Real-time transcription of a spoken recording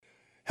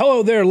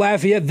Hello there,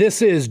 Lafayette.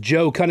 This is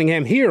Joe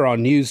Cunningham here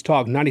on News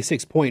Talk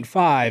 96.5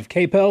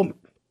 KPEL.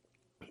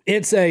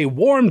 It's a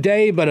warm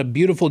day, but a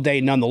beautiful day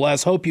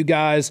nonetheless. Hope you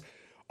guys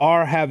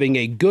are having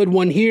a good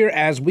one here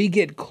as we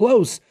get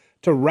close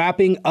to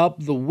wrapping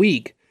up the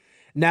week.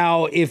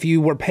 Now, if you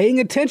were paying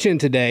attention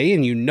today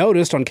and you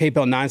noticed on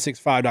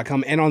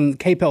KPEL965.com and on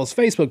KPEL's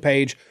Facebook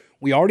page,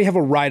 we already have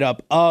a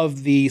write-up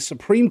of the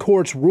Supreme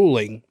Court's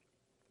ruling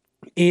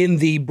in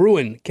the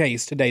Bruin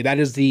case today. That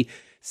is the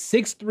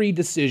 6-3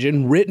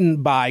 decision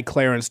written by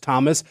Clarence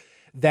Thomas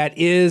that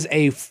is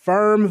a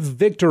firm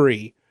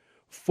victory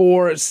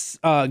for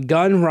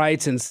gun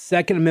rights and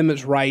Second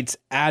Amendment rights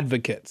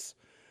advocates.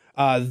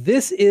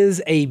 This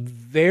is a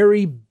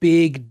very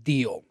big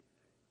deal,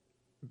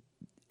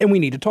 and we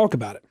need to talk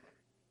about it.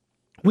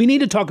 We need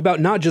to talk about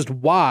not just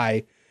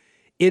why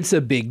it's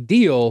a big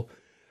deal,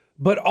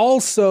 but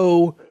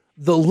also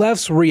the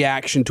left's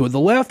reaction to it. The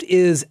left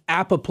is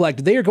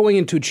apoplectic. They are going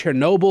into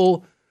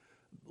Chernobyl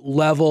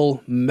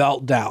level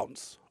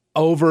meltdowns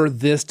over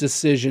this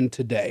decision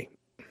today.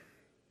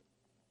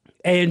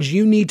 And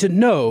you need to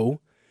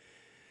know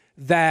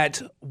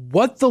that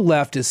what the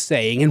left is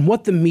saying and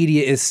what the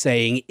media is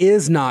saying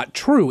is not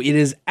true. It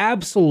is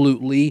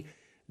absolutely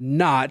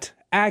not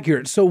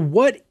accurate. So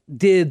what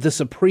did the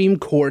Supreme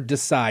Court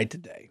decide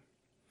today?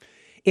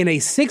 In a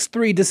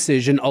 6-3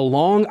 decision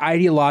along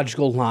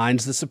ideological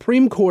lines, the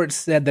Supreme Court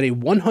said that a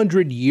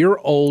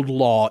 100-year-old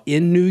law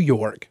in New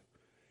York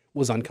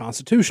was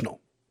unconstitutional.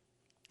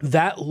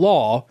 That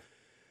law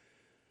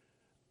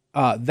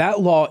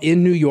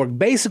in New York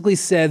basically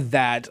said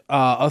that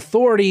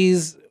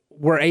authorities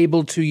were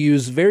able to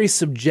use very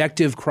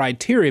subjective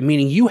criteria,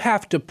 meaning you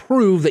have to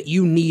prove that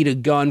you need a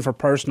gun for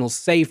personal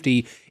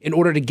safety in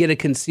order to get a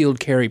concealed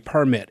carry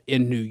permit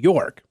in New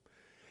York.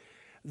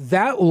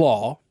 That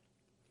law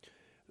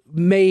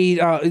made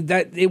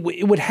that it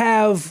would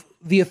have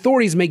the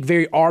authorities make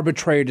very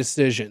arbitrary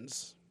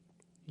decisions.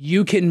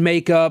 You can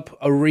make up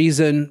a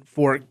reason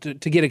to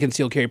get a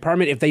concealed carry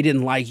permit. If they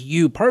didn't like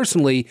you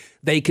personally,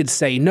 they could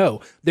say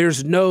no.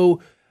 There's no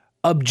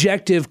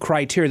objective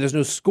criteria. There's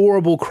no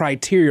scorable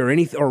criteria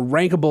or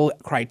rankable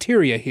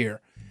criteria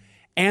here.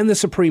 And the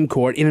Supreme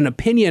Court, in an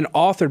opinion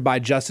authored by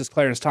Justice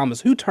Clarence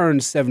Thomas, who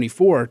turned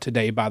 74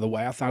 today, by the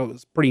way. I thought it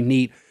was pretty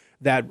neat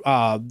that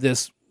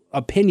this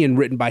opinion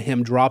written by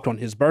him dropped on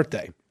his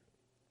birthday.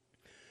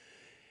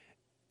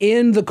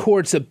 In the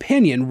court's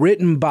opinion,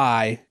 written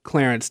by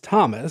Clarence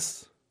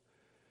Thomas,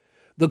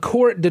 the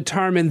court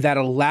determined that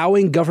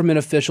allowing government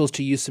officials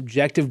to use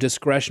subjective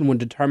discretion when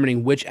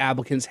determining which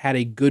applicants had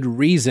a good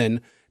reason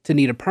to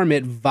need a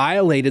permit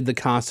violated the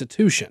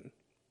Constitution.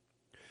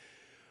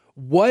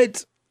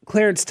 What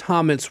Clarence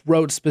Thomas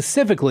wrote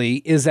specifically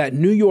is that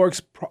New York's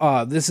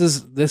this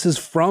is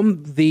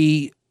from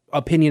the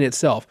opinion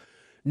itself.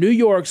 New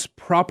York's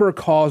proper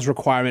cause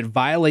requirement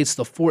violates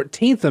the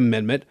 14th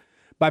Amendment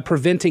by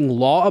preventing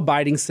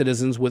law-abiding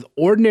citizens with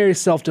ordinary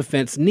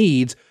self-defense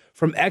needs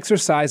from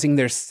exercising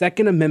their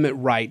Second Amendment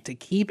right to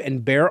keep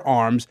and bear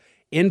arms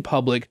in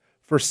public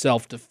for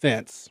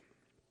self-defense.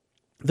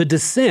 The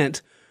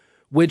dissent,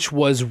 which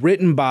was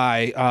written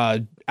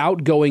by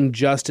outgoing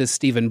Justice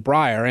Stephen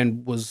Breyer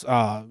and was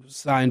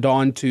signed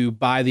on to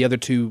by the other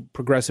two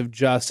progressive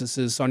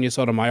justices, Sonia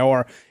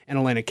Sotomayor and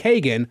Elena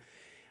Kagan,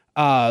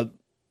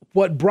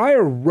 what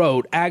Breyer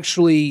wrote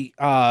actually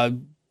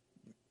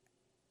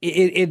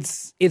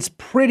it's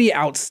pretty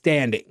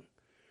outstanding.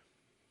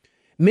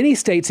 Many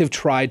states have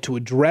tried to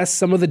address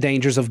some of the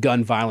dangers of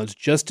gun violence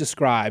just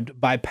described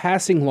by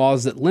passing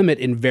laws that limit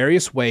in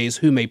various ways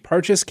who may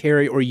purchase,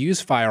 carry, or use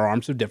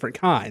firearms of different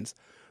kinds.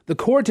 The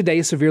court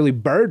today severely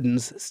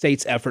burdens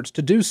states' efforts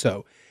to do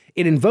so.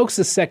 It invokes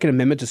the Second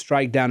Amendment to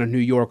strike down a New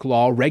York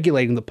law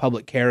regulating the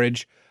public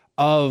carriage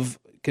of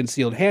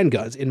concealed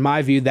handguns. In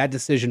my view, that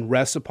decision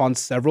rests upon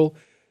several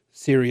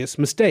serious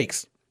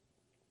mistakes.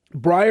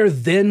 Breyer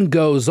then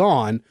goes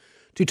on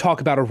to talk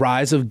about a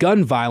rise of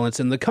gun violence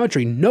in the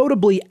country.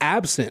 Notably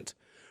absent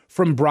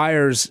from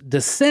Breyer's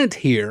dissent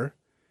here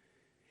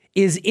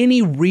is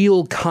any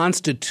real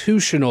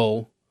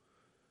constitutional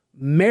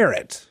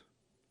merit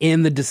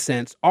in the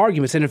dissent's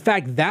arguments. And in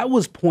fact, that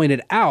was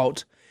pointed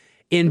out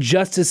in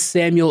Justice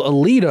Samuel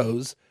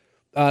Alito's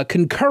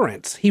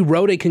concurrence. He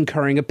wrote a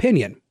concurring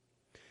opinion.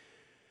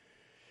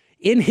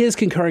 In his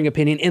concurring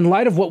opinion, in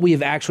light of what we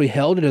have actually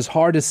held, it is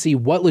hard to see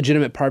what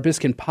legitimate purpose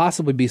can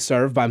possibly be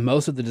served by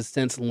most of the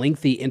dissent's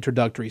lengthy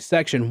introductory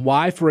section.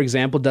 Why, for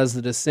example, does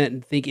the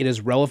dissent think it is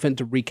relevant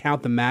to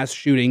recount the mass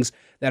shootings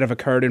that have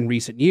occurred in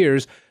recent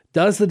years?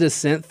 Does the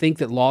dissent think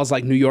that laws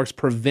like New York's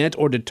prevent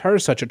or deter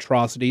such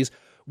atrocities?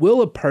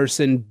 Will a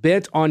person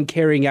bent on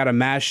carrying out a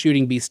mass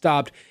shooting be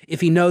stopped if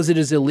he knows it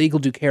is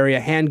illegal to carry a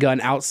handgun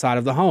outside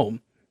of the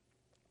home?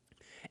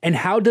 And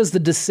how does the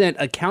dissent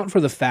account for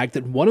the fact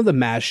that one of the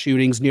mass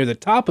shootings near the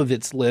top of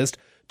its list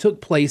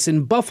took place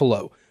in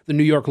Buffalo? The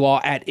New York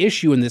law at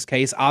issue in this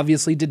case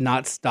obviously did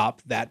not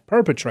stop that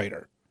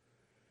perpetrator.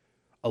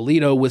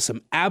 Alito with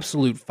some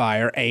absolute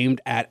fire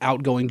aimed at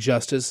outgoing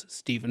Justice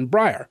Stephen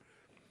Breyer.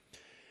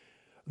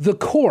 The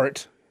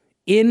court,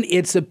 in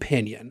its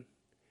opinion,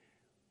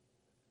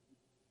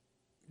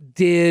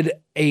 did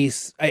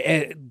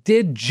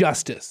did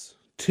justice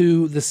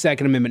to the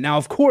Second Amendment. Now,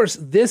 of course,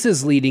 this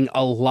is leading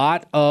a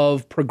lot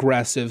of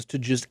progressives to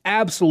just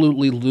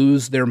absolutely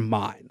lose their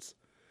minds.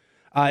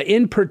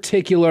 In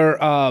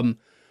particular,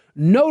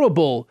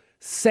 notable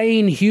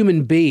sane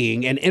human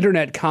being and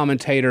internet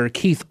commentator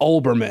Keith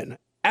Olbermann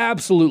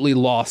absolutely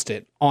lost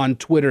it on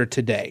Twitter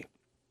today,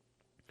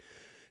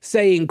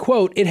 saying,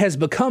 quote, "It has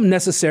become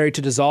necessary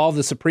to dissolve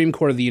the Supreme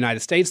Court of the United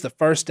States. The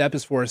first step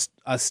is for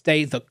a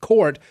state the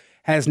court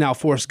has now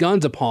forced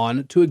guns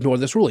upon to ignore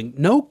this ruling."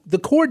 No, the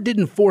court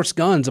didn't force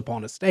guns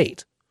upon a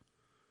state.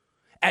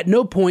 At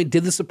no point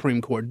did the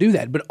Supreme Court do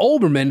that. But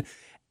Olbermann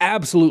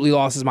absolutely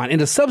lost his mind.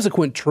 In a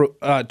subsequent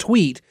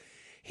tweet,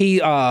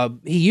 he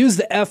used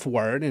the F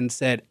word and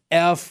said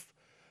F,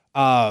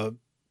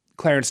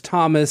 Clarence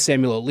Thomas,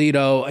 Samuel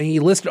Alito, and he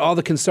listed all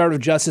the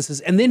conservative justices,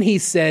 and then he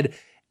said,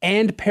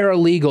 and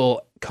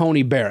paralegal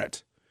Coney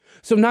Barrett.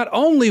 So not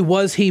only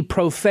was he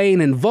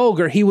profane and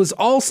vulgar, he was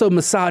also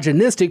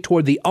misogynistic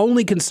toward the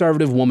only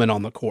conservative woman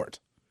on the court.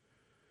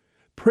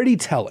 Pretty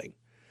telling.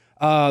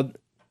 As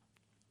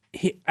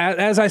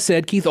I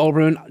said, Keith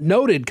Olbermann,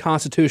 noted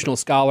constitutional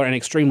scholar and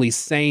extremely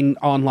sane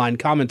online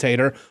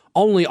commentator,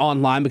 only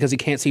online because he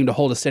can't seem to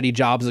hold a steady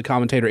job as a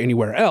commentator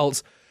anywhere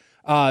else,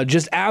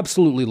 just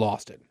absolutely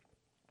lost it.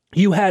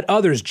 You had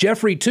others,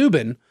 Jeffrey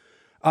Toobin,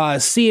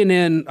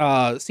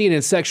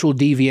 CNN sexual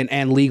deviant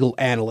and legal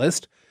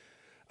analyst,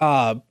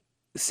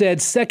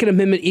 said Second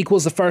Amendment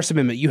equals the First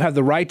Amendment. You have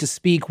the right to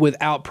speak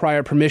without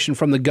prior permission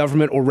from the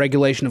government or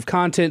regulation of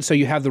content, so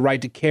you have the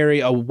right to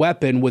carry a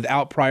weapon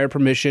without prior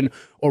permission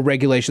or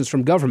regulations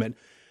from government.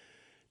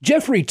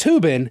 Jeffrey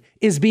Toobin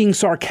is being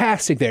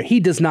sarcastic there. He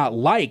does not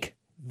like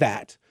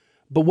that.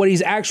 But what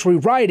he's actually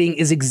writing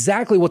is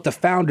exactly what the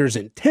founders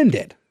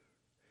intended.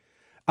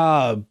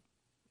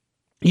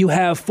 You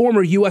have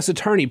former U.S.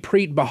 Attorney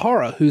Preet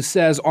Bharara, who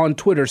says on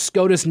Twitter,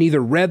 SCOTUS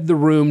neither read the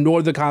room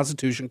nor the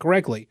Constitution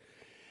correctly.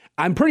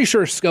 I'm pretty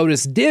sure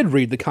SCOTUS did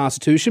read the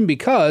Constitution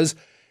because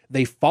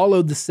they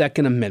followed the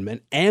Second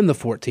Amendment and the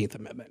 14th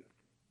Amendment.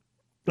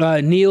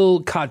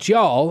 Neil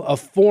Katyal, a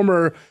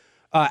former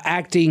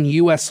acting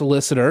U.S.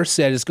 solicitor,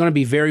 said it's going to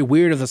be very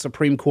weird if the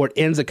Supreme Court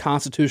ends a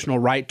constitutional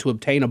right to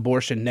obtain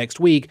abortion next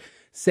week,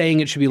 saying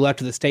it should be left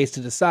to the states to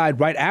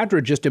decide, right after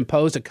it just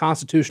imposed a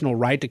constitutional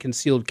right to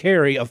concealed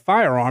carry of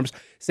firearms,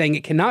 saying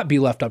it cannot be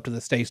left up to the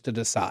states to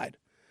decide.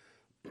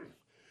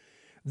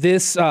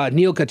 This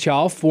Neil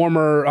Katyal,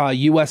 former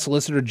U.S.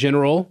 Solicitor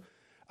General,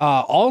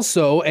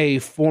 also a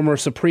former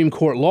Supreme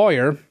Court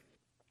lawyer,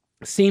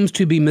 seems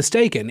to be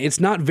mistaken. It's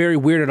not very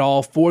weird at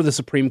all for the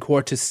Supreme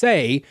Court to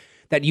say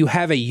that you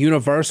have a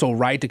universal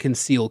right to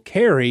conceal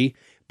carry,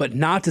 but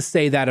not to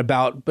say that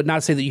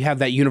you have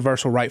that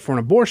universal right for an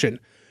abortion.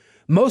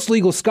 Most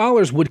legal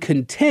scholars would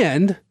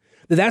contend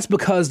that that's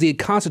because the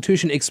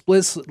Constitution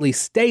explicitly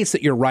states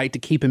that your right to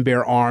keep and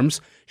bear arms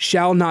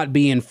shall not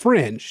be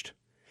infringed.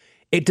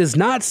 It does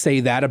not say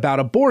that about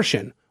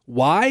abortion.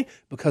 Why?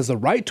 Because the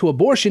right to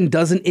abortion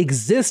doesn't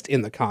exist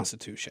in the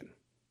Constitution.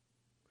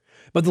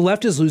 But the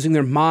left is losing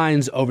their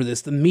minds over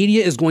this. The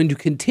media is going to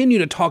continue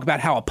to talk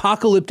about how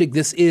apocalyptic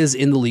this is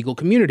in the legal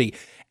community.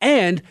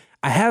 And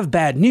I have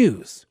bad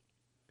news.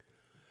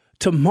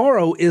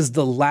 Tomorrow is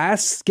the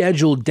last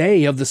scheduled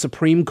day of the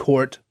Supreme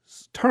Court's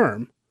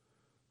term.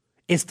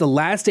 It's the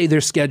last day they're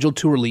scheduled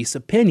to release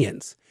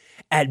opinions.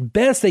 At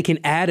best, they can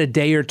add a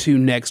day or two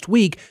next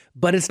week,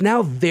 but it's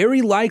now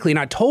very likely, and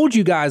I told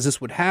you guys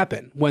this would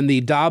happen when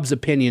the Dobbs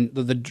opinion,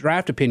 the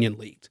draft opinion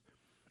leaked.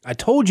 I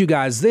told you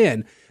guys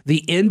then,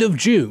 the end of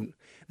June.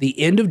 The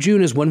end of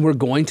June is when we're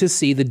going to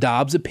see the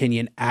Dobbs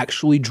opinion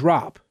actually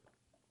drop.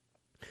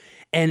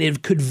 And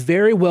it could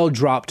very well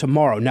drop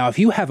tomorrow. Now, if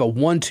you have a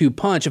 1-2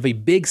 punch of a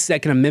big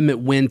Second Amendment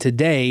win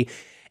today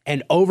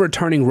and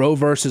overturning Roe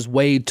versus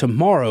Wade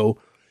tomorrow,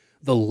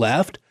 the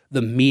left,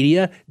 the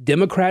media,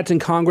 Democrats in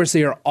Congress,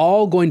 they are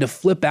all going to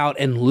flip out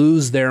and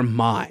lose their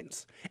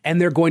minds.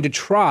 And they're going to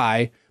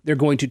try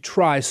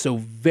so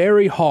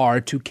very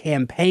hard to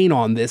campaign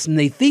on this, and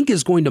they think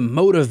is going to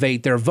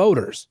motivate their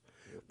voters.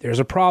 There's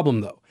a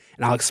problem, though.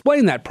 And I'll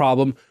explain that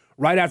problem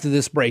right after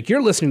this break.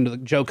 You're listening to the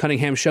Joe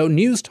Cunningham Show,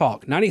 News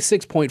Talk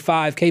 96.5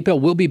 KPEL.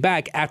 We'll be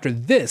back after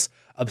this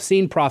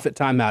obscene profit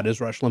timeout,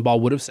 as Rush Limbaugh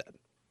would have said.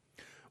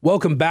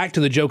 Welcome back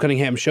to the Joe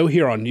Cunningham Show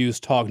here on News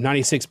Talk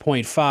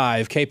 96.5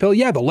 KPEL.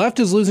 Yeah, the left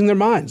is losing their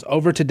minds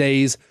over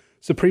today's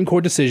Supreme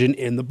Court decision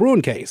in the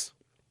Bruen case.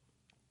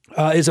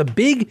 It's a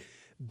big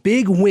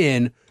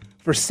win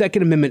for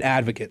Second Amendment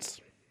advocates.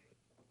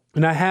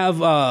 And I have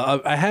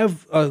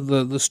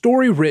the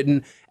story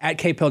written at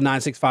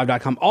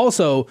kpel965.com.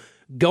 Also,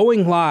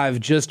 going live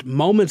just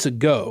moments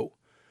ago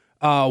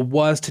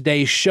was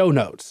today's show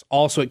notes,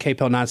 also at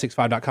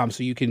kpel965.com.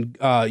 So you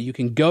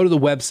can go to the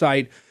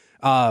website.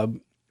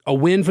 A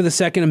win for the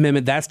Second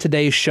Amendment. That's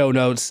today's show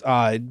notes.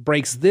 It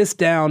breaks this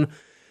down.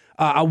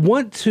 I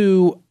want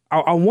to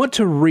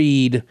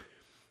read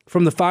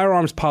from the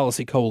Firearms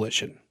Policy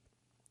Coalition,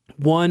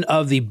 one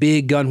of the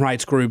big gun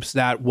rights groups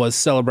that was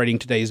celebrating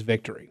today's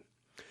victory.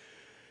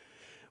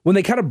 When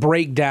they kind of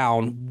break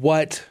down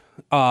what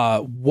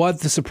what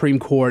the Supreme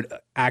Court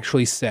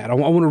actually said. I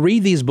want to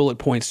read these bullet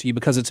points to you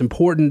because it's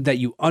important that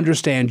you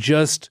understand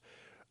just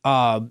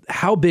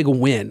how big a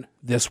win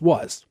this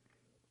was.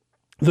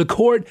 The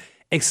court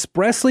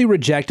expressly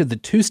rejected the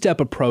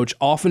two-step approach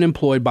often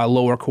employed by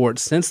lower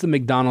courts since the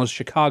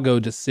McDonald-Chicago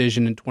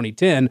decision in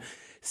 2010,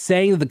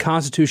 saying that the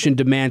Constitution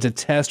demands a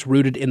test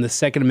rooted in the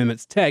Second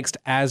Amendment's text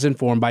as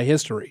informed by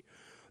history.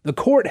 The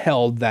court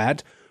held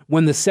that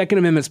when the Second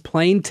Amendment's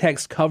plain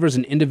text covers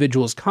an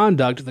individual's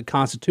conduct, the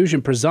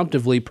Constitution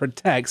presumptively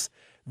protects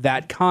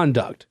that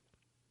conduct.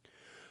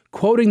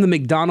 Quoting the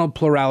McDonald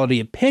plurality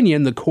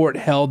opinion, the court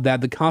held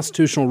that the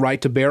constitutional right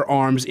to bear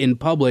arms in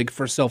public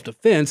for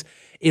self-defense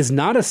is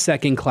not a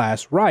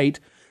second-class right,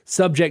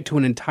 subject to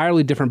an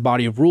entirely different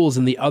body of rules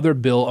than the other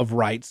Bill of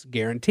Rights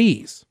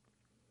guarantees.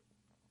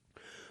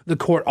 The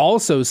court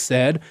also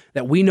said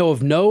that we know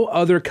of no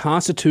other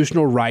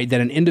constitutional right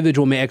that an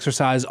individual may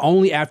exercise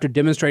only after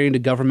demonstrating to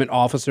government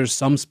officers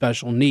some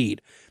special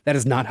need. That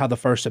is not how the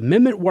First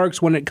Amendment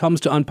works when it comes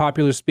to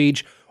unpopular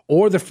speech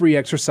or the free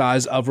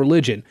exercise of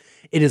religion.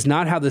 It is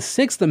not how the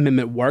Sixth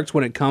Amendment works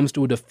when it comes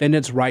to a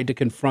defendant's right to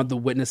confront the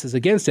witnesses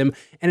against him,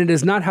 and it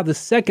is not how the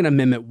Second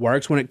Amendment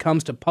works when it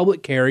comes to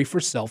public carry for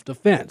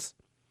self-defense.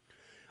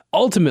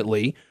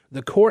 Ultimately,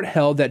 the court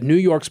held that New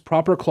York's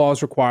proper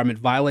clause requirement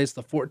violates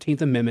the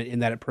 14th Amendment in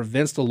that it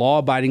prevents the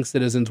law-abiding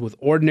citizens with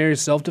ordinary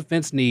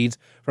self-defense needs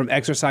from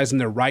exercising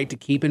their right to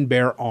keep and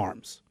bear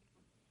arms.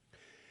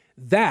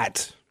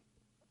 That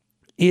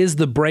is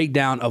the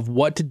breakdown of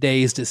what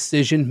today's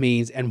decision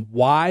means and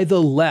why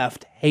the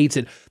left hates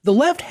it. The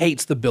left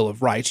hates the Bill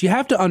of Rights. You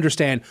have to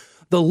understand,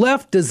 the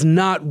left does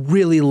not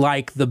really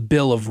like the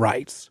Bill of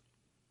Rights.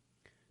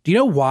 Do you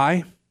know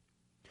why?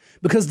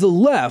 Because the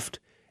left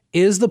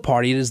is the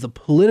party, it is the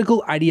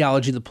political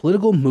ideology, the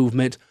political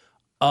movement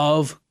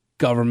of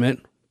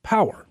government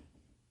power.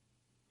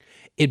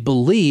 It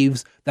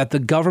believes that the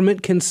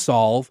government can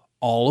solve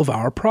all of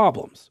our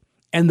problems.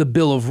 And the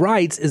Bill of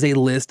Rights is a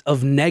list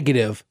of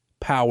negative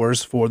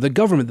powers for the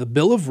government. The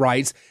Bill of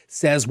Rights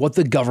says what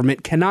the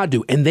government cannot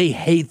do, and they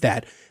hate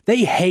that.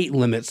 They hate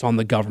limits on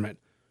the government.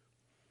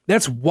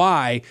 That's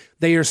why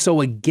they are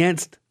so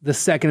against the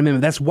Second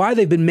Amendment. That's why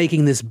they've been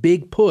making this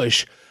big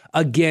push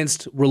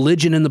against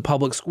religion in the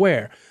public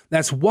square.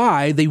 That's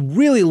why they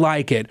really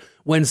like it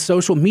when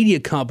social media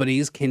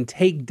companies can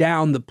take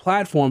down the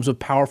platforms of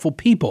powerful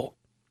people.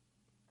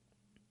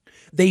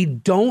 They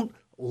don't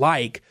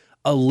like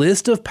a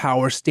list of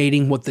powers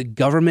stating what the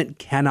government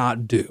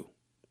cannot do.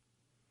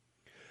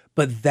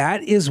 But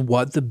that is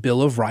what the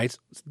Bill of Rights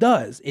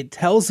does. It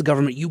tells the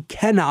government, you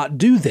cannot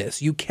do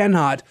this. You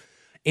cannot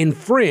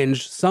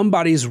infringe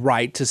somebody's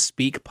right to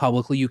speak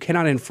publicly. You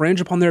cannot infringe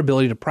upon their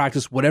ability to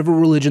practice whatever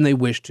religion they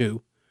wish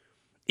to,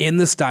 in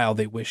the style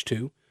they wish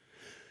to.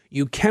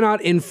 You cannot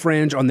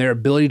infringe on their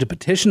ability to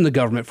petition the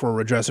government for a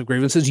redress of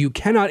grievances. You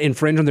cannot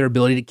infringe on their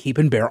ability to keep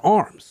and bear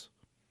arms.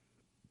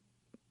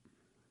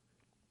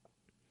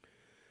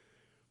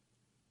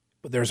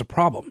 But there's a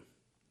problem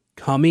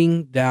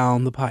coming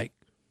down the pike.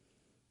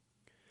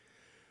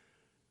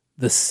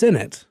 The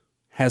Senate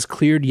has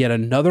cleared yet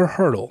another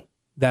hurdle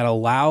that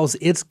allows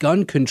its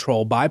gun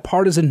control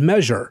bipartisan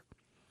measure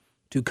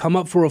to come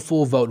up for a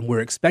full vote. And we're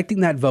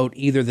expecting that vote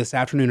either this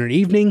afternoon or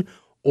evening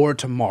or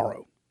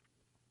tomorrow.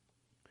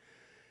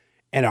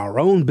 And our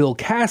own Bill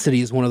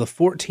Cassidy is one of the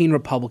 14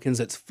 Republicans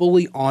that's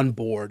fully on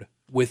board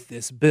with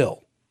this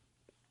bill.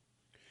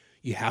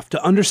 You have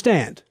to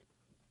understand,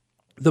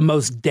 the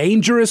most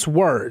dangerous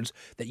words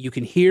that you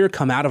can hear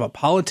come out of a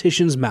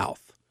politician's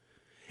mouth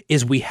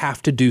is we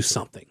have to do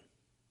something.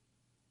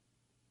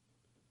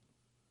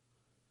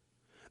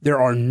 There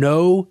are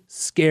no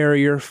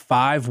scarier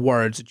 5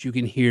 words that you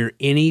can hear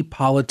any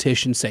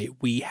politician say.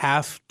 We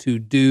have to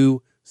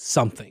do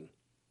something.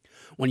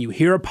 When you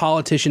hear a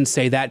politician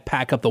say that,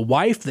 pack up the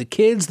wife, the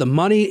kids, the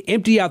money,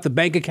 empty out the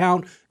bank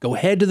account, go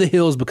head to the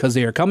hills because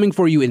they are coming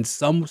for you in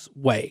some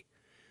way.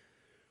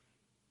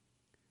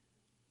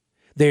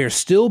 They are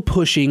still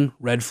pushing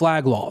red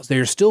flag laws. They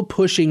are still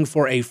pushing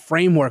for a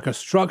framework, a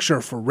structure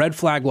for red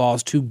flag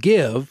laws to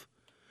give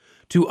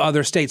to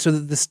other states so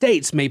that the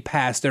states may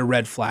pass their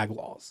red flag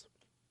laws.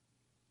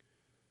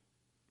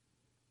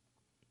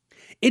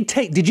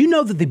 Did you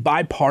know that the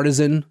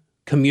Bipartisan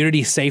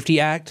Community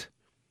Safety Act,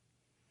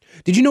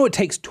 did you know it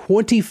takes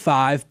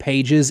 25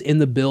 pages in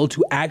the bill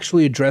to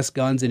actually address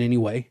guns in any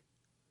way?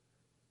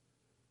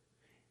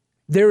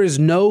 There is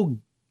no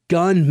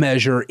gun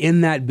measure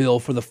in that bill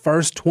for the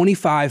first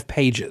 25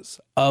 pages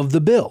of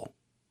the bill.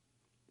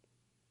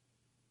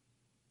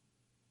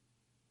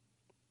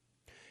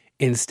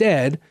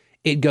 Instead,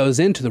 it goes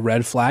into the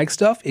red flag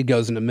stuff. It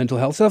goes into mental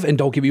health stuff. And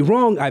don't get me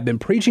wrong, I've been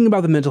preaching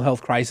about the mental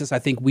health crisis. I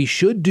think we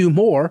should do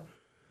more.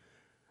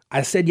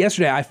 I said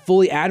yesterday, I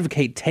fully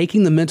advocate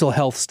taking the mental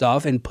health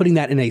stuff and putting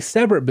that in a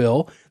separate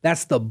bill.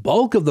 That's the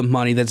bulk of the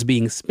money that's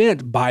being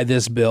spent by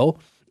this bill.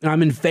 And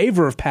I'm in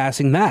favor of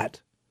passing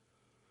that.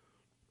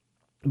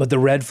 But the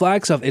red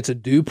flag stuff, it's a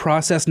due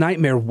process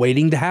nightmare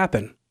waiting to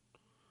happen.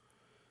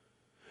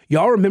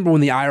 Y'all remember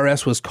when the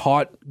IRS was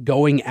caught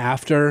going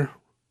after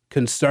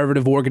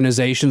conservative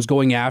organizations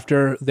going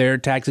after their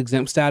tax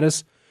exempt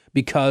status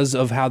because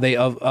of how they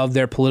of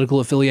their political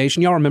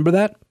affiliation. Y'all remember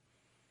that?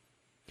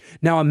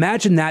 Now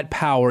imagine that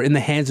power in the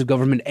hands of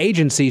government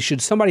agencies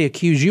should somebody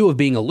accuse you of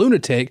being a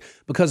lunatic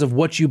because of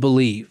what you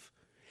believe,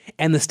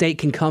 and the state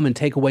can come and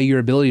take away your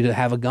ability to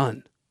have a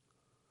gun.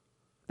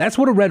 That's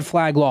what a red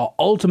flag law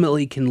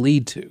ultimately can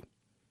lead to.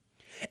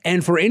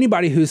 And for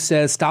anybody who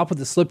says stop with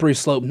the slippery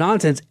slope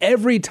nonsense,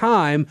 every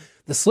time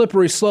the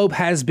slippery slope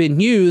has been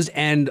used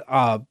and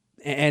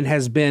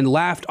has been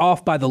laughed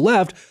off by the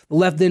left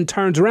then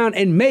turns around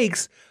and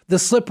makes the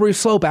slippery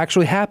slope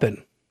actually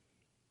happen.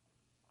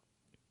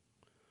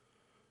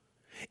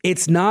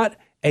 It's not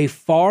a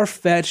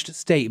far-fetched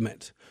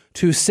statement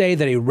to say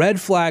that a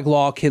red flag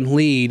law can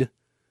lead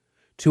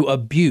to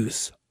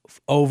abuse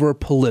over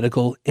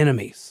political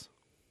enemies.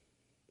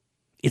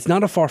 It's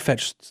not a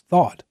far-fetched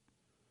thought.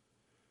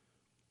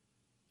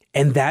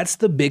 And that's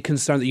the big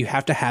concern that you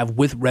have to have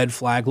with red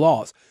flag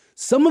laws.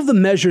 Some of the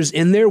measures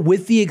in there,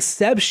 with the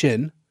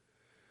exception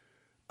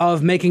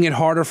of making it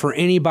harder for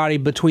anybody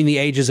between the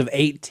ages of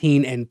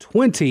 18 and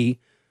 20,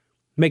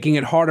 making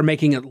it harder,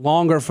 making it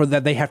longer for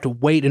that they have to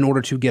wait in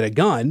order to get a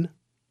gun.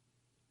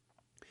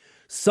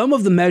 Some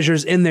of the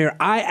measures in there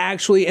I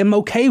actually am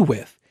okay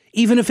with,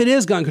 even if it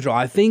is gun control.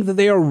 I think that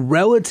they are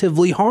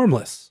relatively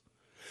harmless.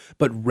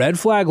 But red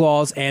flag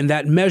laws and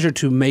that measure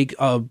to make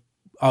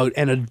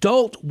an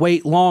adult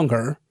wait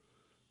longer,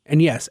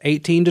 and yes,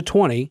 18 to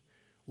 20,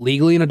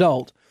 legally an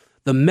adult,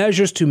 the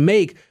measures to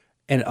make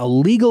an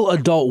illegal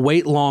adult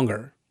wait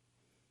longer,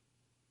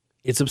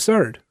 it's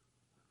absurd.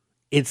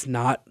 It's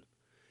not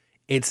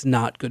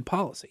good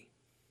policy.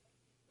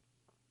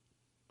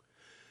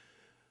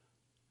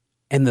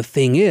 And the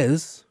thing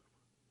is,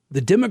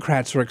 the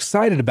Democrats are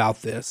excited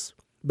about this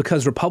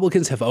because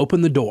Republicans have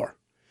opened the door.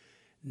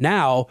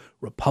 Now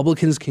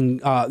Republicans can,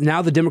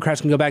 now the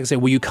Democrats can go back and say,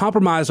 well, you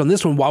compromised on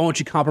this one. Why won't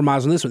you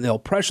compromise on this one? They'll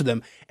pressure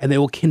them and they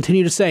will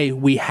continue to say,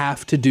 we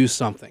have to do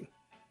something.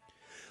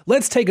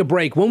 Let's take a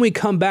break. When we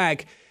come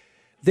back,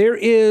 there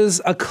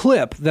is a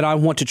clip that I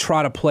want to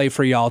try to play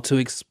for y'all to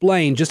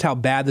explain just how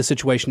bad the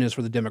situation is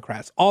for the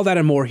Democrats. All that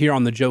and more here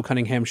on the Joe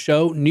Cunningham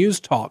Show, News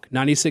Talk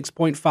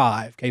 96.5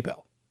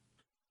 KPEL.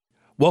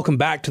 Welcome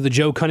back to the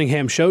Joe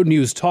Cunningham Show,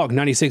 News Talk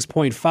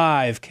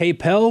 96.5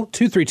 KPEL,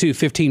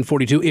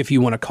 232-1542. If you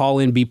want to call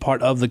in, be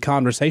part of the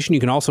conversation. You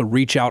can also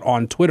reach out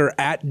on Twitter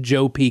at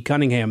Joe P.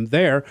 Cunningham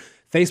there,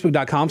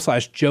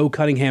 Facebook.com/Joe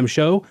Cunningham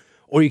Show,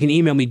 or you can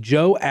email me,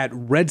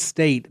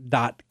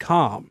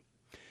 joe@redstate.com.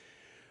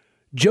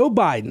 Joe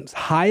Biden's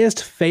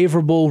highest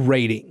favorable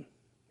rating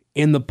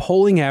in the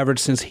polling average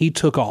since he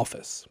took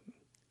office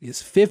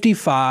is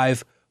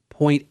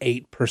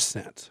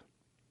 55.8%.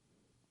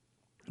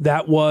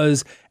 That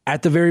was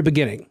at the very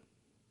beginning.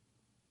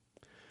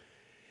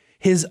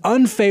 His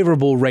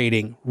unfavorable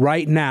rating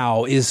right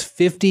now is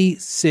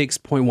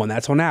 56.1.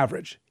 That's on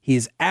average. He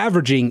is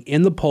averaging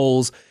in the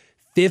polls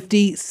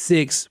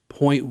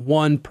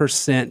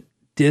 56.1%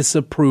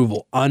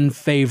 disapproval,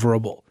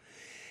 unfavorable.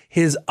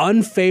 His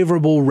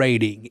unfavorable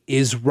rating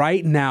is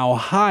right now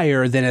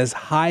higher than his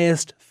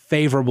highest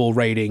favorable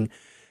rating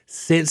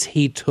since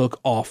he took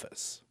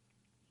office.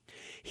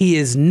 He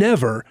has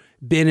never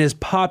been as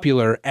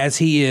popular as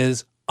he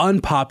is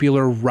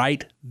unpopular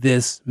right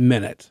this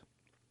minute.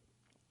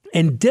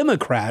 And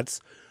Democrats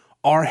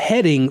are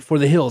heading for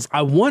the hills.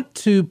 I want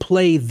to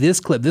play this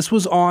clip. This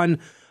was on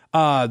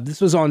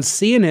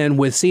CNN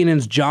with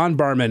CNN's John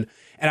Berman,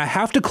 and I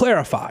have to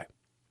clarify.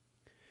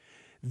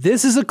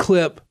 This is a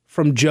clip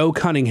from Joe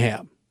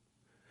Cunningham,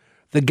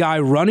 the guy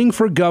running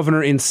for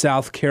governor in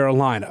South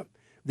Carolina.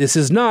 This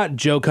is not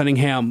Joe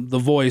Cunningham, the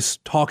voice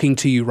talking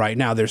to you right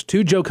now. There's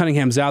two Joe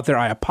Cunninghams out there.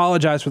 I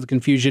apologize for the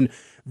confusion.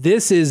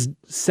 This is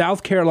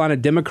South Carolina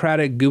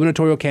Democratic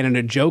gubernatorial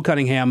candidate Joe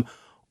Cunningham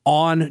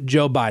on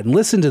Joe Biden.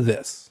 Listen to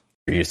this.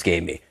 You just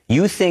gave me.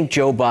 You think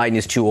Joe Biden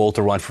is too old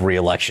to run for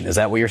re-election. Is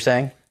that what you're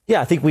saying?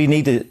 Yeah, I think we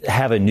need to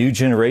have a new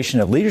generation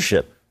of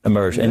leadership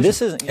emerge. And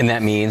this is, and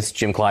that means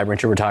Jim Clyburn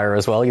should retire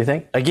as well, you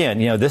think? Again,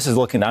 this is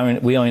looking,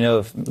 we only know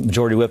if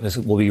Majority Whip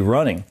will be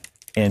running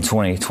in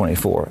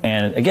 2024.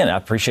 And again, I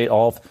appreciate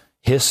all of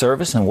his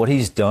service and what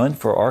he's done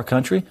for our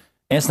country.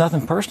 And it's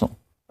nothing personal.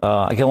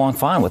 I get along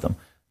fine with him.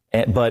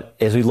 But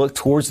as we look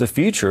towards the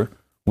future,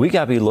 we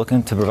got to be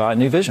looking to provide a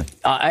new vision.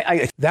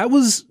 That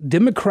was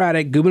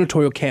Democratic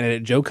gubernatorial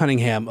candidate Joe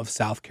Cunningham of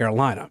South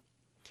Carolina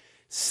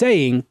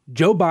saying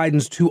Joe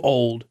Biden's too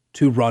old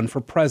to run for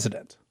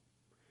president.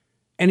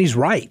 And he's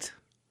right.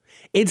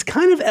 It's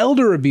kind of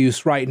elder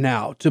abuse right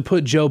now to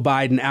put Joe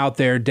Biden out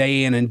there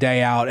day in and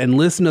day out and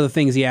listen to the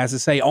things he has to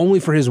say, only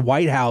for his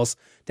White House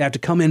to have to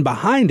come in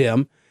behind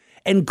him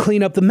and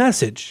clean up the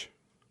message.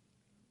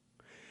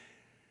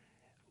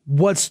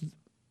 What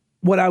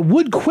I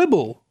would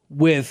quibble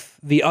with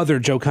the other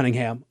Joe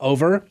Cunningham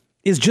over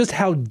is just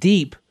how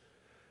deep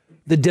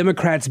the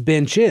Democrats'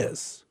 bench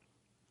is.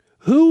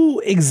 Who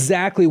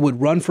exactly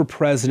would run for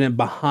president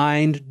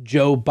behind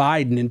Joe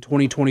Biden in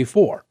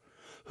 2024?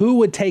 Who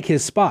would take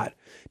his spot?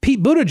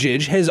 Pete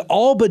Buttigieg has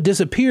all but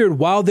disappeared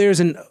while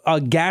there's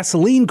a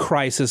gasoline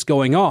crisis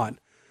going on.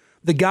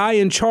 The guy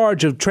in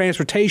charge of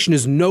transportation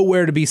is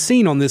nowhere to be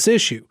seen on this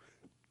issue.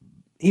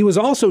 He was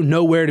also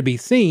nowhere to be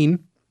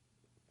seen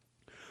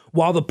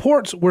while the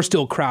ports were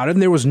still crowded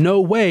and there was no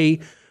way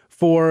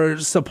for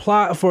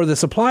the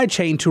supply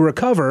chain to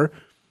recover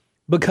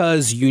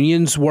because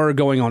unions were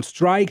going on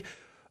strike.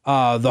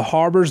 The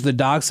harbors, the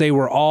docks, they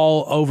were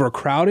all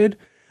overcrowded.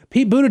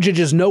 Pete Buttigieg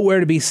is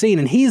nowhere to be seen,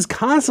 and he's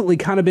constantly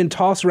kind of been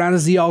tossed around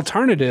as the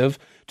alternative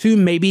to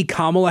maybe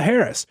Kamala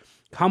Harris.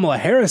 Kamala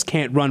Harris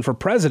can't run for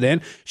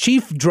president. She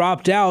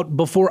dropped out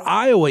before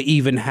Iowa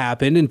even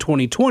happened in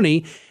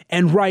 2020.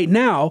 And right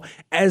now,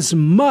 as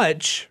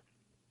much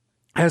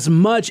as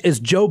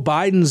Joe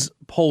Biden's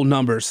poll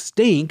numbers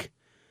stink,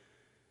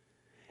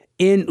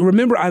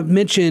 remember I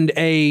mentioned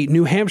a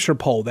New Hampshire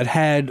poll that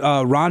had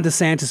Ron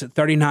DeSantis at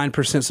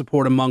 39%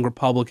 support among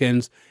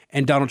Republicans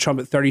and Donald Trump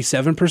at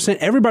 37%.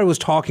 Everybody was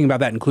talking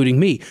about that, including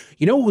me.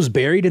 You know what was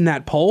buried in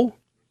that poll?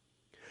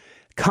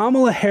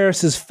 Kamala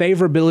Harris's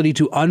favorability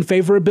to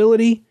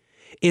unfavorability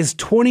is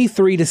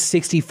 23 to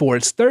 64.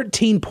 It's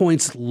 13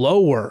 points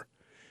lower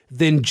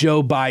than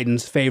Joe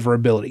Biden's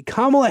favorability.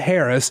 Kamala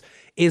Harris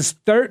is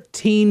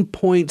 13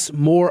 points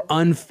more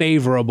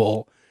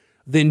unfavorable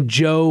than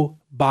Joe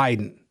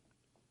Biden.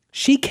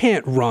 She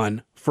can't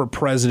run for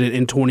president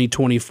in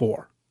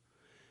 2024.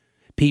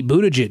 Pete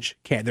Buttigieg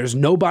can't. There's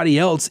nobody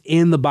else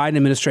in the Biden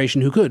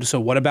administration who could. So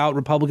what about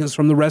Republicans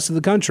from the rest of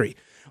the country?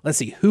 Let's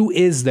see. Who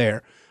is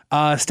there?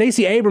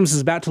 Stacey Abrams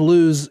is about to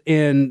lose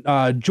in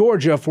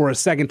Georgia for a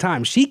second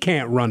time. She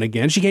can't run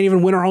again. She can't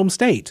even win her home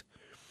state.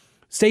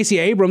 Stacey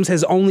Abrams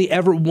has only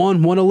ever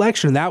won one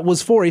election. That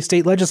was for a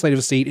state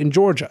legislative seat in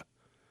Georgia.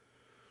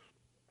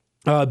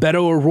 Beto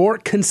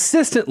O'Rourke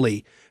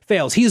consistently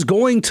fails. He's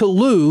going to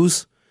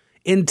lose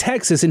in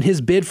Texas in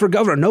his bid for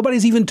governor.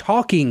 Nobody's even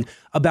talking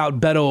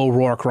about Beto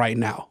O'Rourke right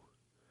now.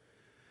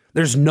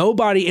 There's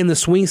nobody in the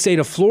swing state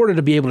of Florida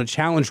to be able to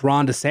challenge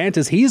Ron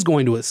DeSantis. He's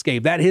going to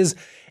escape. That his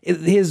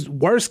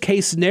worst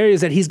case scenario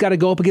is that he's got to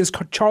go up against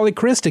Charlie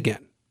Crist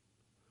again.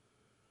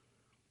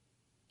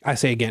 I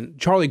say again,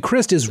 Charlie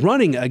Crist is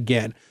running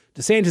again.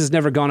 DeSantis has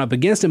never gone up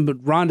against him,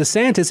 but Ron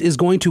DeSantis is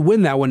going to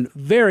win that one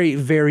very,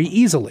 very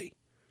easily.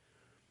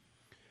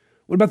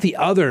 What about the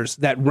others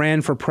that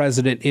ran for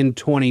president in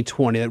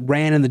 2020, that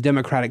ran in the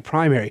Democratic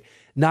primary?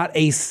 Not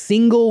a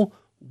single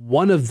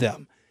one of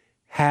them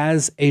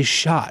has a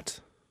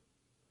shot.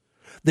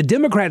 The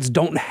Democrats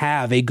don't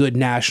have a good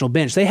national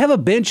bench. They have a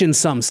bench in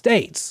some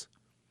states.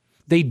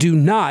 They do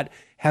not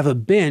have a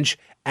bench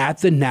at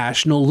the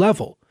national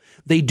level.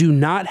 They do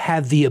not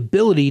have the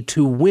ability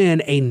to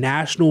win a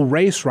national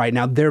race right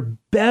now. Their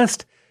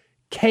best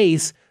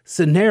case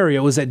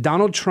scenario is that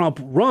Donald Trump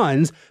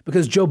runs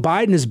because Joe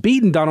Biden has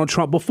beaten Donald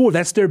Trump before.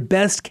 That's their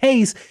best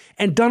case.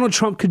 And Donald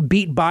Trump could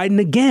beat Biden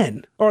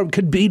again, or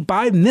could beat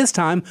Biden this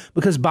time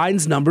because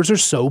Biden's numbers are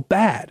so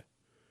bad.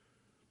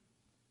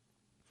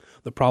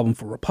 The problem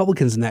for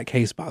Republicans in that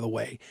case, by the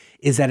way,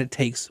 is that it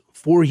takes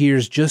 4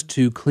 years just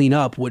to clean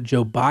up what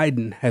Joe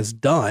Biden has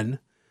done,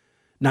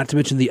 not to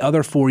mention the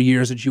other 4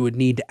 years that you would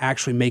need to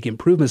actually make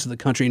improvements to the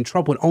country. And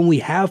Trump would only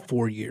have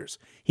 4 years.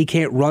 He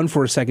can't run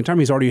for a second term.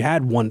 He's already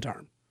had one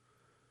term.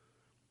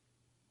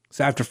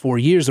 So after 4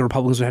 years, the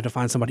Republicans would have to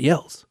find somebody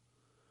else.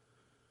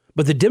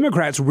 But the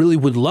Democrats really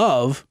would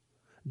love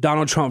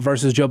Donald Trump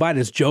versus Joe Biden.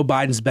 It's Joe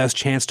Biden's best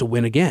chance to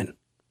win again.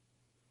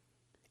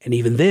 And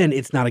even then,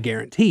 it's not a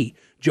guarantee.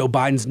 Joe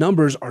Biden's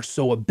numbers are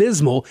so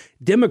abysmal,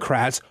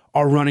 Democrats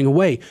are running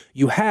away.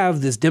 You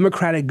have this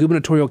Democratic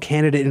gubernatorial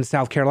candidate in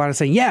South Carolina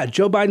saying, yeah,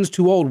 Joe Biden's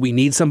too old. We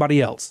need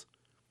somebody else.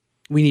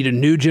 We need a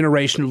new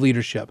generation of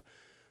leadership.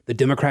 The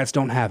Democrats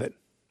don't have it.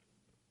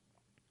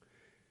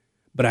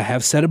 But I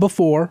have said it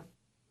before,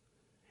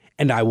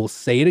 and I will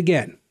say it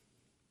again.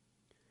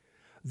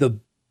 The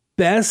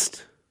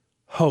best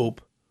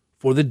hope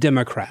for the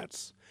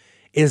Democrats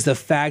is the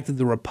fact that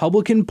the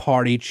Republican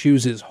Party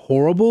chooses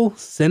horrible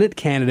Senate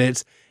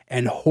candidates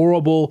and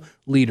horrible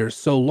leaders.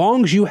 So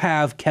long as you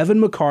have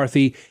Kevin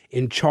McCarthy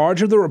in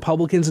charge of the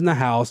Republicans in the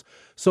House,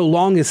 so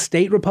long as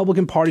state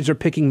Republican parties are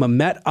picking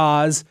Mehmet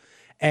Oz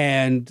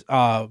and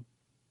and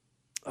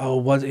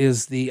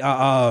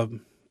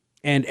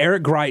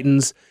Eric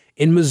Greitens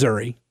in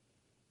Missouri,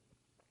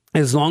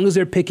 as long as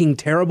they're picking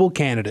terrible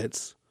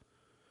candidates,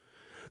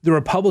 the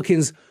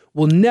Republicans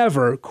will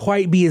never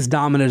quite be as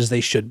dominant as they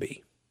should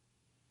be.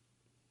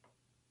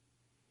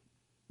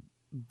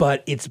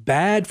 But it's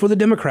bad for the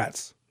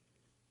Democrats.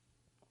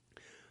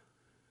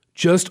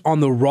 Just on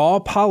the raw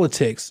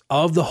politics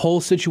of the whole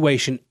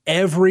situation,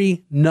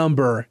 every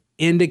number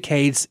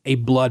indicates a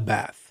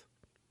bloodbath.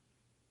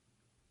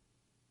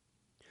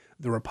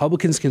 The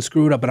Republicans can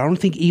screw it up, but I don't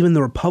think even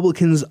the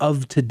Republicans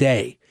of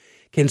today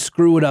can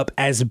screw it up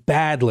as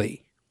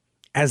badly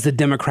as the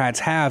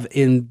Democrats have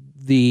in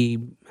the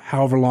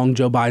however long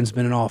Joe Biden's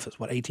been in office.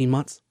 18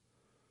 months?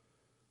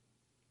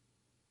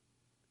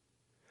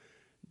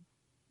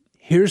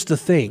 Here's the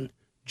thing.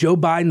 Joe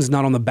Biden's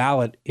not on the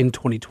ballot in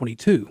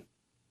 2022.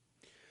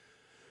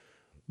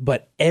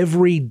 but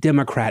every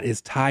Democrat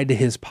is tied to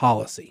his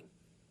policy.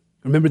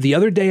 Remember the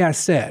other day I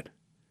said,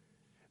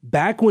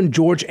 back when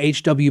George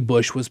H.W.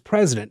 Bush was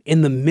president,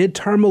 in the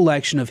midterm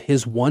election of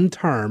his one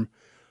term,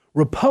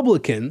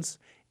 Republicans,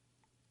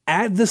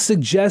 at the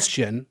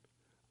suggestion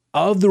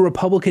of the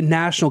Republican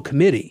National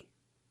Committee,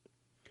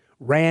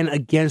 ran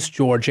against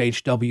George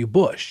H.W.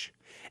 Bush,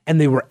 and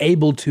they were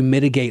able to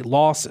mitigate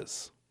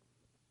losses.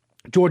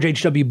 George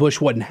H.W. Bush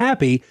wasn't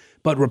happy,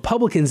 but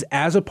Republicans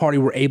as a party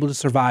were able to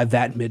survive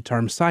that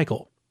midterm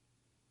cycle.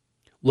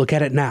 Look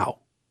at it now.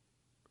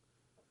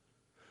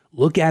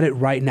 Look at it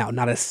right now.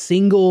 Not a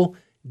single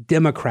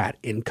Democrat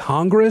in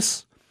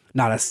Congress,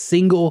 not a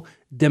single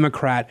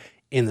Democrat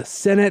in the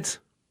Senate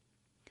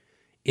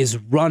is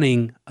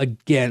running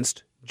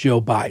against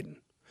Joe Biden.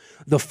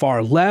 The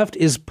far left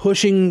is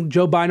pushing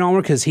Joe Biden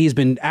onward because he's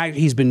been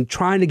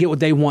trying to get what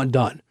they want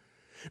done.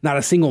 Not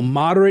a single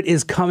moderate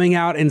is coming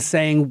out and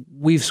saying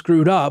we've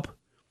screwed up,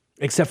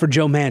 except for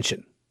Joe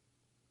Manchin.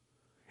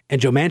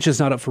 And Joe Manchin's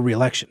not up for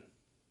re-election.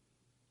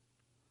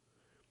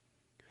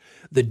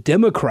 The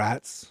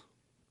Democrats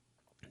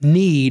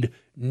need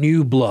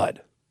new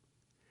blood,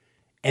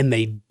 and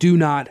they do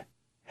not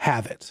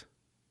have it.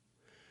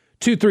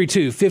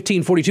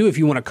 232-1542 if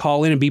you want to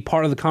call in and be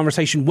part of the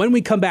conversation. When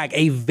we come back,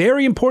 a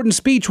very important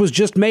speech was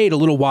just made a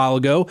little while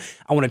ago.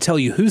 I want to tell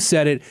you who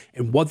said it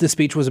and what the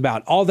speech was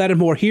about. All that and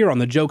more here on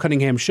the Joe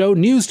Cunningham Show,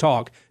 News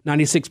Talk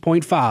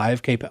 96.5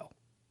 KPEL.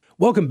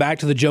 Welcome back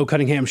to the Joe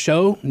Cunningham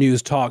Show,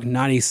 News Talk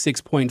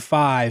 96.5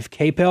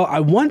 KPEL.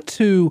 I want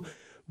to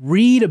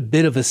read a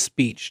bit of a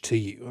speech to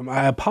you.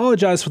 I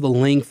apologize for the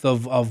length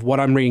of what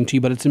I'm reading to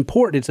you, but it's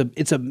important.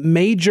 It's a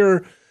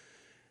major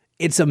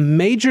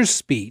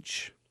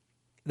speech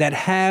that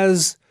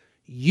has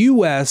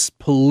U.S.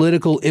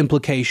 political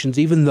implications,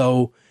 even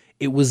though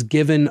it was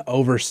given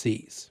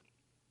overseas.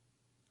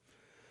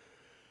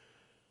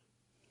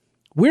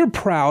 We're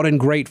proud and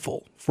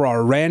grateful for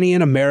our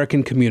Iranian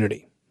American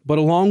community, but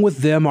along with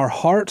them, our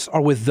hearts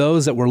are with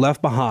those that were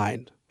left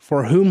behind,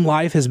 for whom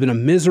life has been a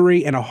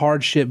misery and a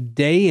hardship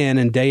day in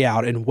and day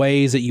out in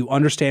ways that you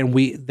understand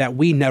that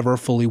we never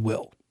fully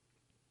will.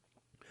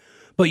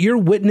 But your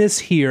witness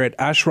here at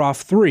Ashraf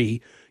 3,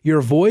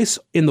 your voice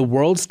in the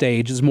world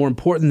stage is more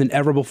important than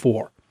ever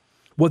before.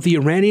 What the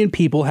Iranian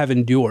people have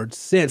endured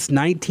since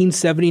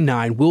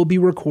 1979 will be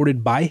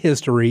recorded by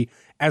history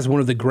as one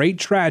of the great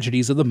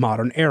tragedies of the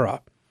modern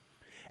era.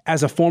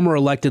 As a former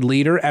elected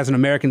leader, as an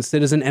American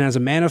citizen, and as a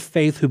man of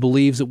faith who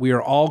believes that we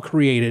are all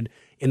created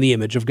in the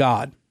image of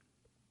God.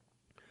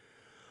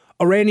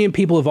 Iranian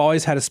people have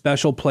always had a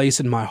special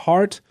place in my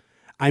heart.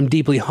 I'm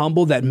deeply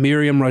humbled that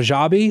Miriam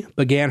Rajabi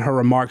began her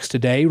remarks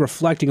today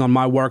reflecting on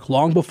my work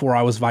long before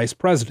I was vice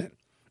president.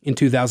 In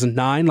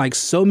 2009, like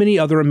so many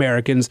other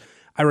Americans,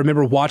 I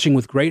remember watching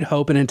with great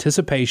hope and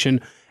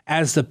anticipation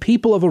as the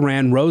people of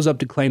Iran rose up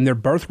to claim their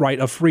birthright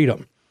of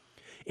freedom.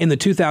 In the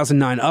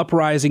 2009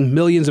 uprising,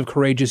 millions of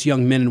courageous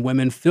young men and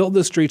women filled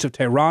the streets of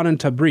Tehran and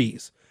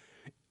Tabriz,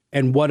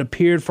 and what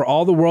appeared for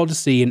all the world to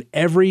see in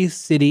every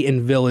city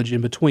and village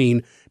in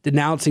between,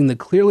 denouncing the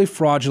clearly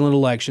fraudulent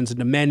elections and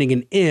demanding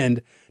an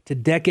end to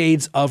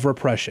decades of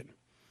repression.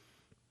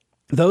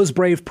 Those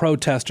brave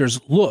protesters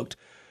looked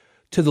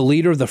to the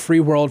leader of the free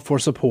world for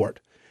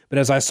support. But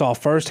as I saw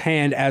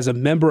firsthand as a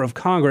member of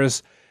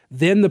Congress,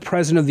 then the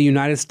President of the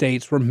United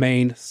States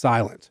remained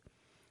silent.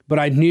 But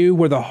I knew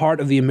where the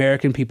heart of the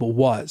American people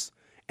was.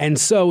 And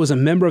so, as a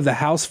member of the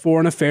House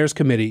Foreign Affairs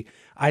Committee,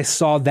 I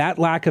saw that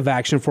lack of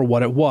action for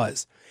what it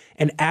was.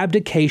 An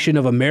abdication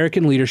of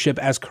American leadership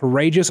as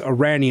courageous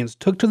Iranians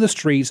took to the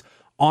streets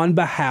on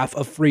behalf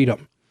of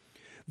freedom.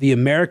 The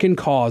American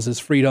cause is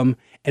freedom,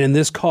 and in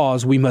this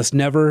cause we must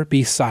never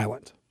be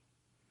silent.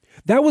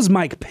 That was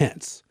Mike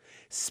Pence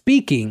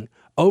speaking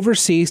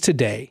overseas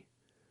today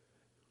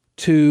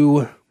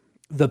to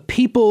the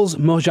People's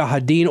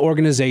Mojahedin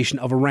Organization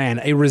of Iran,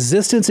 a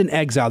resistance in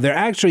exile. They're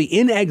actually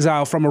in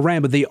exile from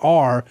Iran, but they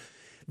are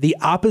the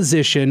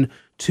opposition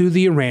to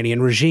the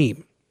Iranian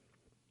regime.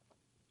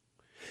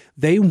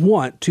 They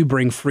want to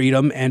bring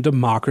freedom and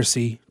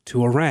democracy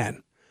to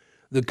Iran.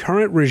 The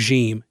current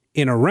regime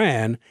in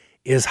Iran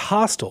is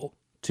hostile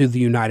to the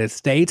United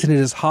States, and it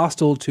is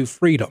hostile to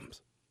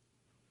freedoms.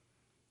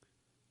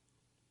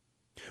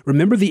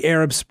 Remember the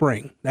Arab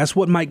Spring. That's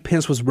what Mike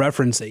Pence was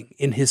referencing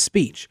in his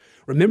speech.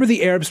 Remember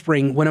the Arab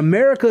Spring when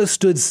America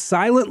stood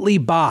silently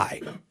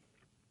by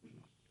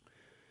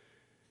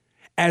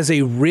as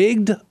a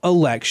rigged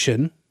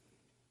election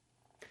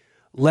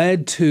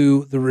led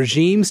to the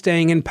regime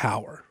staying in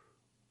power.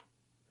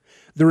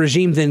 The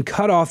regime then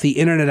cut off the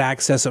internet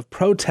access of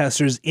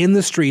protesters in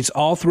the streets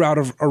all throughout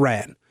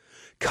Iran,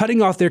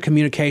 cutting off their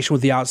communication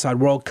with the outside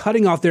world,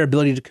 cutting off their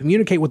ability to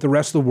communicate with the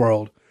rest of the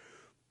world,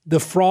 the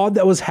fraud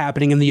that was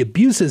happening and the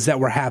abuses that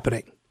were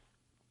happening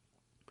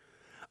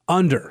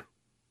under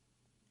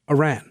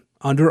Iran,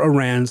 under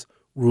Iran's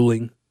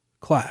ruling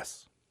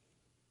class.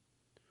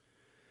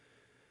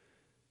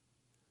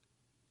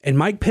 And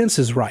Mike Pence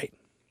is right.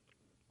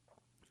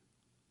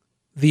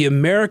 The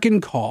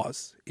American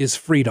cause is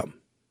freedom.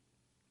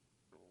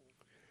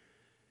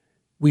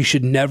 We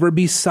should never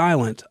be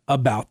silent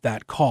about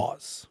that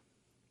cause.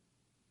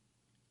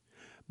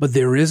 But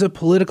there is a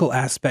political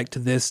aspect to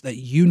this that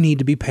you need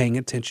to be paying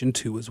attention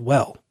to as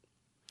well.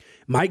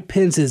 Mike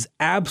Pence is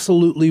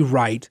absolutely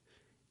right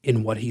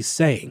in what he's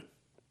saying.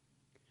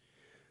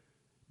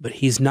 But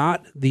he's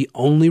not the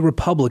only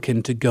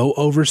Republican to go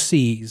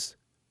overseas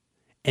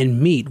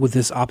and meet with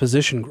this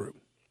opposition group.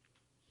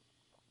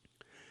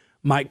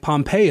 Mike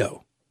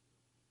Pompeo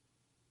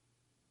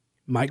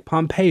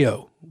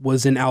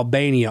was in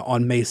Albania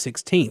on May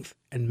 16th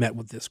and met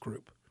with this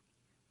group.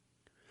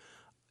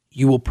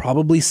 You will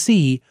probably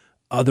see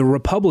other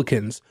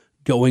Republicans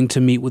going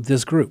to meet with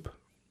this group.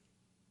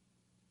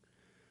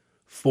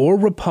 For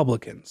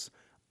Republicans,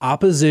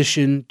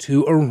 opposition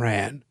to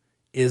Iran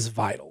is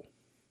vital.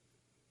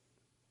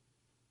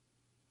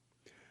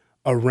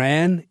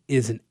 Iran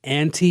is an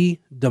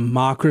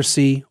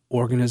anti-democracy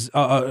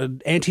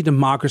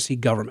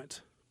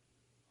government.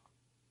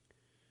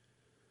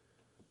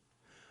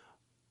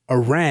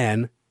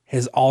 Iran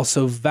has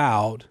also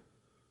vowed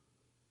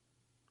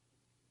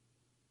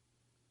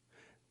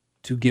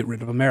to get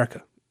rid of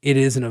America. It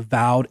is an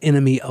avowed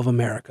enemy of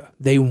America.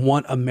 They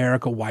want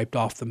America wiped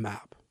off the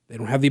map. They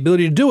don't have the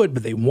ability to do it,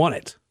 but they want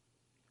it.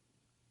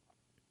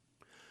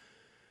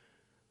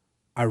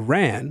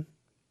 Iran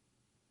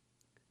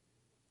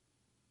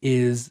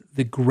is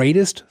the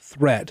greatest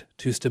threat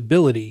to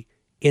stability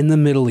in the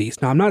Middle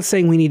East. Now, I'm not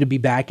saying we need to be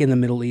back in the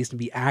Middle East and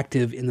be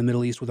active in the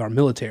Middle East with our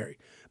military,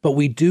 but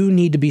we do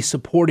need to be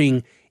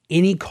supporting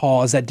any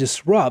cause that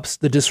disrupts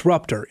the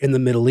disruptor in the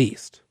Middle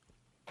East.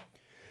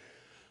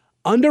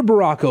 Under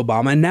Barack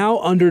Obama and now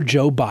under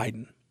Joe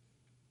Biden,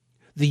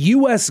 the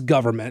U.S.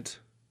 government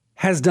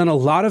has done a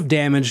lot of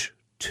damage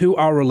to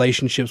our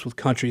relationships with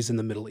countries in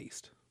the Middle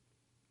East.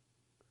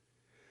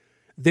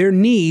 There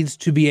needs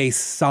to be a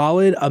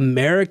solid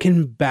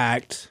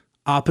American-backed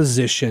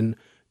opposition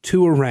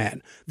to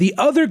Iran. The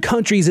other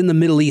countries in the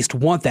Middle East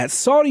want that.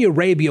 Saudi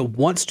Arabia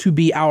wants to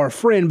be our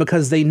friend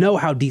because they know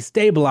how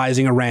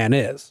destabilizing Iran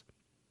is.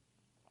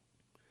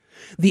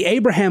 The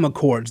Abraham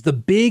Accords, the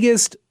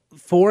biggest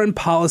foreign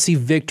policy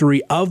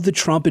victory of the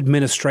Trump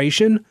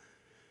administration,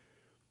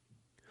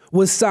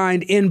 was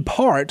signed in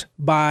part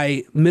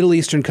by Middle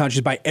Eastern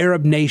countries, by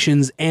Arab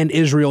nations and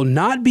Israel,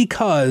 not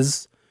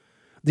because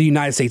the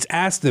United States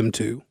asked them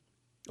to,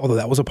 although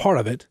that was a part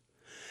of it,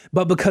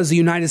 but because the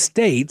United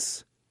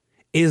States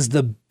is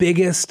the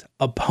biggest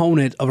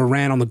opponent of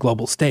Iran on the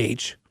global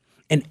stage.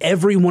 And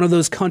every one of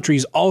those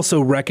countries also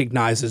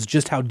recognizes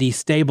just how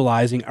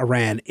destabilizing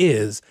Iran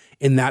is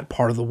in that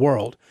part of the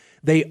world.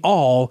 They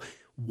all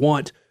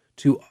want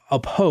to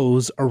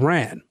oppose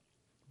Iran.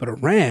 But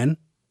Iran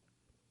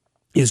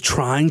is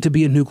trying to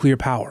be a nuclear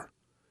power.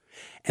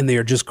 And they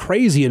are just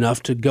crazy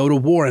enough to go to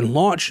war and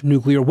launch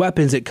nuclear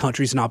weapons at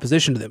countries in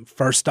opposition to them.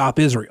 First stop,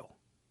 Israel.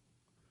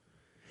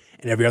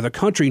 And every other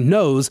country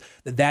knows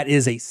that that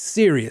is a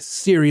serious,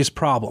 serious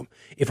problem.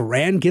 If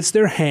Iran gets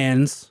their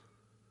hands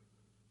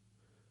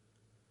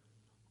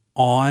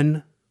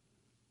on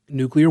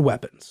nuclear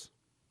weapons,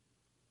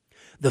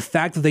 the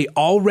fact that they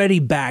already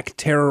back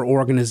terror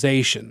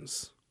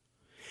organizations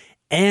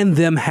and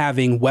them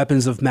having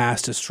weapons of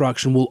mass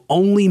destruction will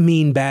only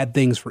mean bad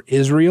things for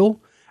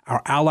Israel,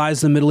 our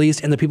allies in the Middle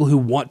East, and the people who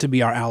want to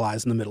be our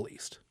allies in the Middle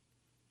East.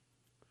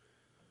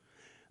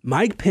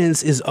 Mike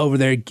Pence is over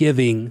there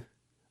giving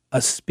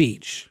a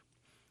speech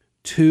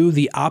to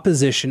the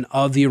opposition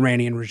of the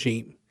Iranian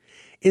regime.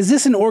 Is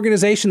this an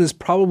organization that's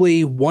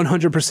probably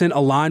 100%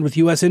 aligned with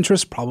U.S.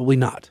 interests? Probably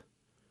not.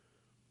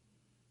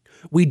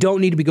 We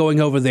don't need to be going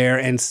over there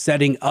and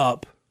setting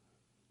up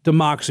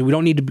democracy. We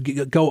don't need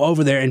to go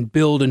over there and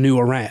build a new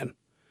Iran.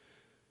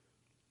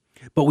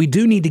 But we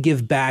do need to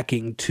give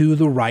backing to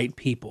the right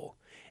people.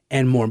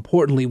 And more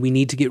importantly, we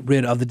need to get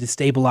rid of the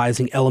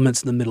destabilizing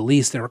elements in the Middle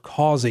East that are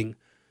causing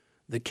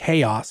the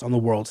chaos on the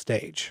world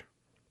stage.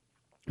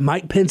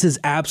 Mike Pence is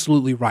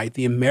absolutely right.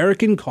 The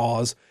American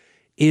cause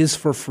is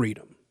for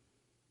freedom.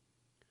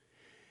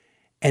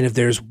 And if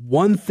there's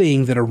one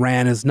thing that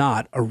Iran is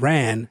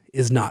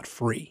not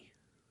free.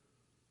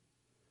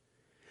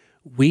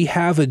 We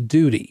have a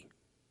duty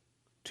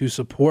to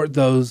support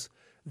those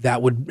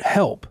that would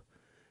help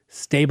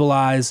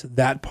stabilize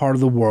that part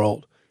of the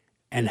world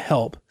and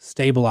help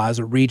stabilize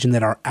a region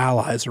that our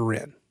allies are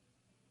in.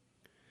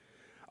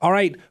 All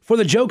right, for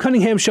the Joe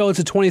Cunningham Show, it's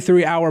a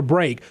 23-hour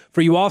break.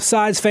 For you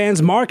Offsides fans,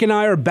 Mark and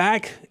I are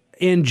back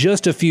in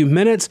just a few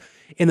minutes.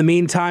 In the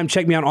meantime,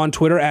 check me out on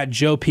Twitter at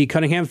Joe P.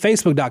 Cunningham,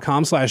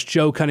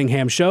 Facebook.com/Joe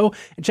Cunningham Show,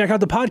 and check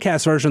out the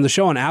podcast version of the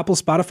show on Apple,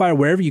 Spotify, or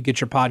wherever you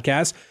get your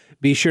podcasts.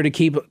 Be sure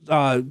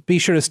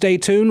to stay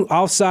tuned.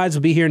 Offsides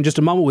will be here in just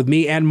a moment with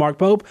me and Mark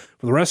Pope.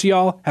 For the rest of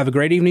y'all, have a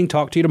great evening.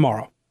 Talk to you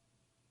tomorrow.